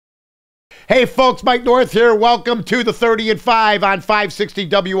Hey folks, Mike North here. Welcome to the 30 and 5 on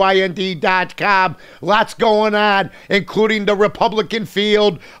 560WIND.com. Lots going on, including the Republican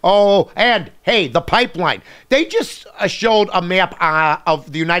field. Oh, and hey, the pipeline. They just showed a map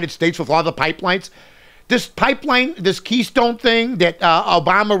of the United States with all the pipelines. This pipeline, this Keystone thing that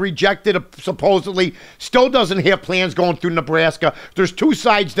Obama rejected supposedly, still doesn't have plans going through Nebraska. There's two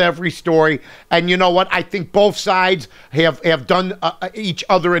sides to every story. And you know what? I think both sides have done each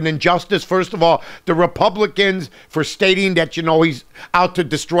other an injustice. First of all, the Republicans for stating that, you know, he's out to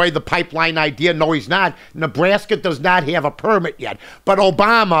destroy the pipeline idea. No, he's not. Nebraska does not have a permit yet. But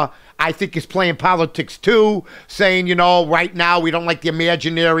Obama, I think, is playing politics too, saying, you know, right now we don't like the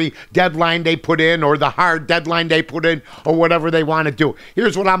imaginary deadline they put in or the hard deadline they put in or whatever they want to do.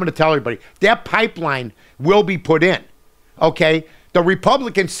 Here's what I'm going to tell everybody. That pipeline will be put in, okay? The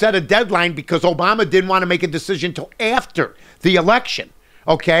Republicans set a deadline because Obama didn't want to make a decision until after the election,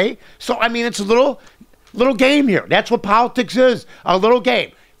 okay? So, I mean, it's a little game here. That's what politics is, a little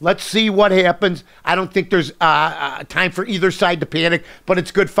game. Let's see what happens. I don't think there's time for either side to panic, but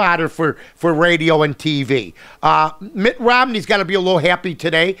it's good fodder for radio and TV. Mitt Romney's got to be a little happy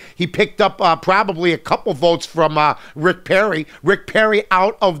today. He picked up probably a couple votes from Rick Perry. Rick Perry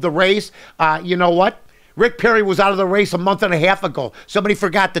out of the race. You know what? Rick Perry was out of the race a month and a half ago. Somebody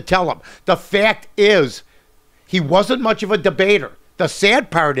forgot to tell him. The fact is, he wasn't much of a debater. The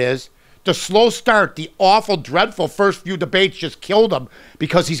sad part is, the slow start, the awful, dreadful first few debates just killed him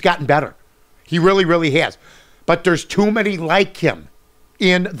because he's gotten better. He really, really has. But there's too many like him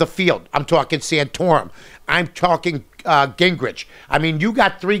in the field. I'm talking Santorum. I'm talking Gingrich. I mean, you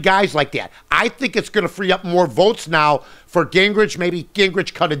got three guys like that. I think it's going to free up more votes now for Gingrich. Maybe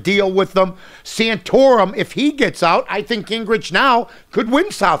Gingrich cut a deal with them. Santorum, if he gets out, I think Gingrich now could win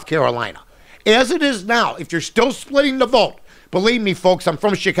South Carolina. As it is now, if you're still splitting the vote, believe me, folks, I'm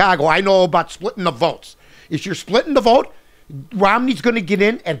from Chicago. I know about splitting the votes. If you're splitting the vote, Romney's going to get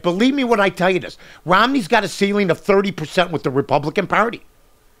in, and believe me when I tell you this, Romney's got a ceiling of 30% with the Republican Party.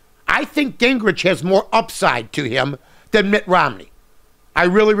 I think Gingrich has more upside to him than Mitt Romney. I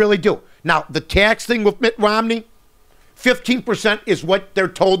really, really do. Now, the tax thing with Mitt Romney, 15% is what they're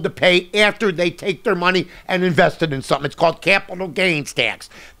told to pay after they take their money and invest it in something. It's called capital gains tax.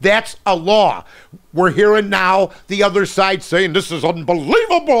 That's a law. We're hearing now the other side saying this is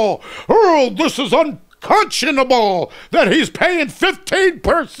unbelievable. Oh, this is unconscionable that he's paying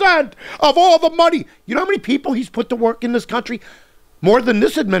 15% of all the money. You know how many people he's put to work in this country? More than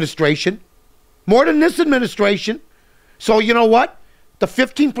this administration. More than this administration. So you know what? The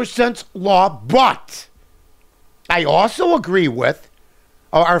 15%'s law, but I also agree with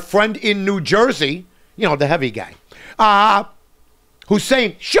our friend in New Jersey, you know, the heavy guy, who's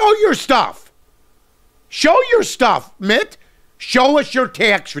saying, show your stuff. Show your stuff, Mitt. Show us your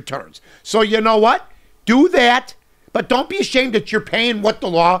tax returns. So you know what? Do that, but don't be ashamed that you're paying what the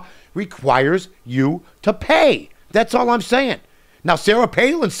law requires you to pay. That's all I'm saying. Now, Sarah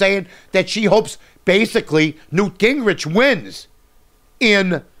Palin's saying that she hopes basically Newt Gingrich wins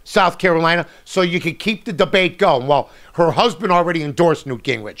in South Carolina, so you can keep the debate going. Well, her husband already endorsed Newt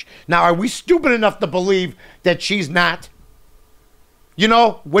Gingrich. Now, are we stupid enough to believe that she's not? You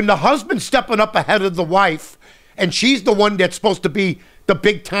know, when the husband's stepping up ahead of the wife, and she's the one that's supposed to be the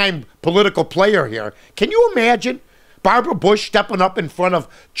big-time political player here, can you imagine Barbara Bush stepping up in front of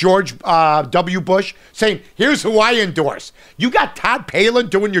George W. Bush saying, here's who I endorse. You got Todd Palin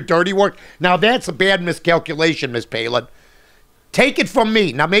doing your dirty work? Now, that's a bad miscalculation, Miss Palin. Take it from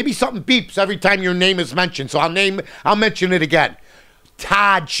me. Now, maybe something beeps every time your name is mentioned, so I'll mention it again.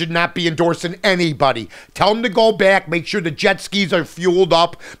 Todd should not be endorsing anybody. Tell him to go back. Make sure the jet skis are fueled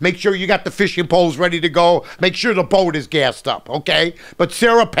up. Make sure you got the fishing poles ready to go. Make sure the boat is gassed up, okay? But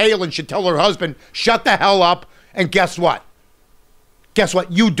Sarah Palin should tell her husband, shut the hell up, and guess what? Guess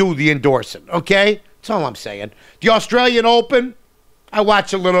what? You do the endorsing, okay? That's all I'm saying. The Australian Open, I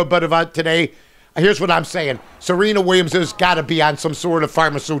watched a little bit of it today. Here's what I'm saying. Serena Williams has got to be on some sort of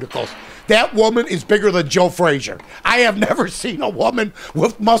pharmaceuticals. That woman is bigger than Joe Frazier. I have never seen a woman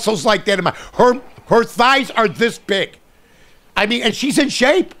with muscles like that. Her thighs are this big. I mean, and she's in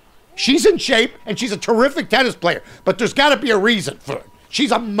shape. She's in shape, and she's a terrific tennis player. But there's got to be a reason for it.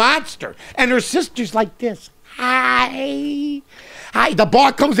 She's a monster. And her sister's like this. Hi. Hi. The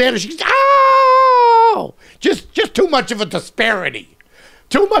ball comes at her. She's, oh! Just too much of a disparity.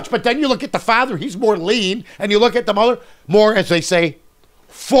 Too much, but then you look at the father, he's more lean, and you look at the mother, more, as they say,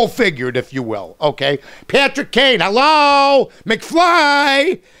 full-figured, if you will, okay? Patrick Kane, hello?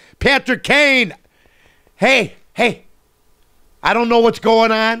 McFly! Patrick Kane, hey, I don't know what's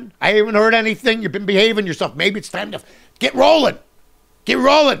going on. I haven't heard anything. You've been behaving yourself. Maybe it's time to get rolling. Get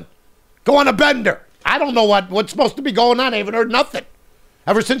rolling. Go on a bender. I don't know what's supposed to be going on. I haven't heard nothing.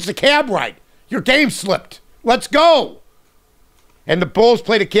 Ever since the cab ride. Your game slipped. Let's go. And the Bulls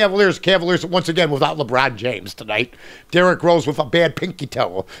play the Cavaliers. Cavaliers, once again, without LeBron James tonight. Derrick Rose with a bad pinky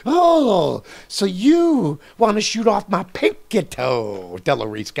toe. Oh, so you want to shoot off my pinky toe. Della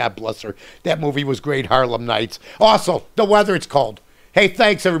Reese, God bless her. That movie was great, Harlem Nights. Also, the weather, it's cold. Hey,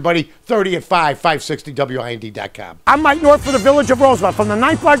 thanks, everybody. 30 at 5, 560WIND.com. I'm Mike North for the Village of Rosemont. From the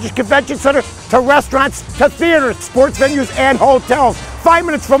 9th largest convention center to restaurants to theaters, sports venues, and hotels. 5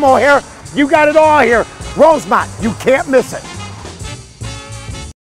 minutes from O'Hare. You got it all here. Rosemont, you can't miss it.